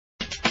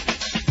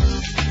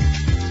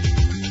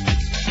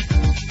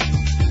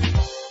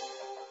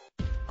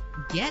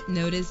Get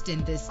noticed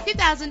in this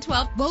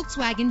 2012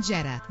 Volkswagen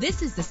Jetta.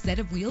 This is the set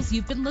of wheels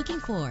you've been looking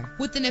for,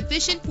 with an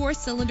efficient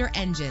 4-cylinder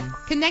engine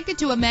connected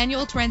to a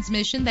manual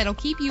transmission that'll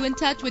keep you in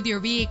touch with your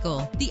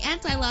vehicle. The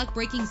anti-lock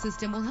braking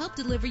system will help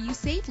deliver you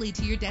safely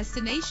to your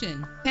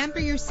destination. Pamper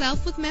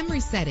yourself with memory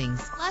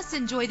settings. Plus,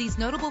 enjoy these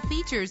notable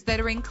features that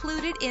are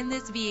included in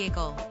this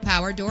vehicle: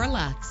 power door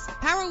locks,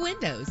 power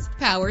windows,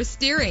 power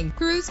steering,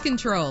 cruise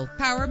control,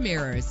 power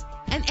mirrors,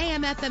 an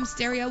AM/FM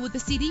stereo with a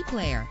CD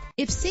player.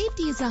 If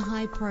safety is a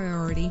high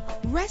priority,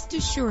 rest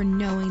assured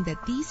knowing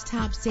that these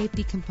top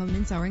safety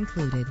components are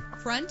included: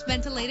 front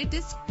ventilated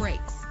disc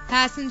brakes,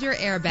 passenger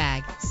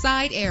airbag,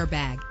 side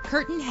airbag,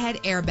 curtain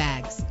head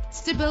airbags,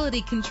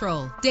 stability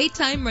control,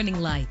 daytime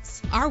running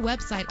lights. Our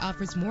website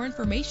offers more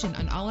information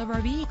on all of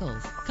our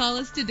vehicles. Call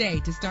us today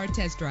to start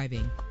test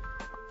driving.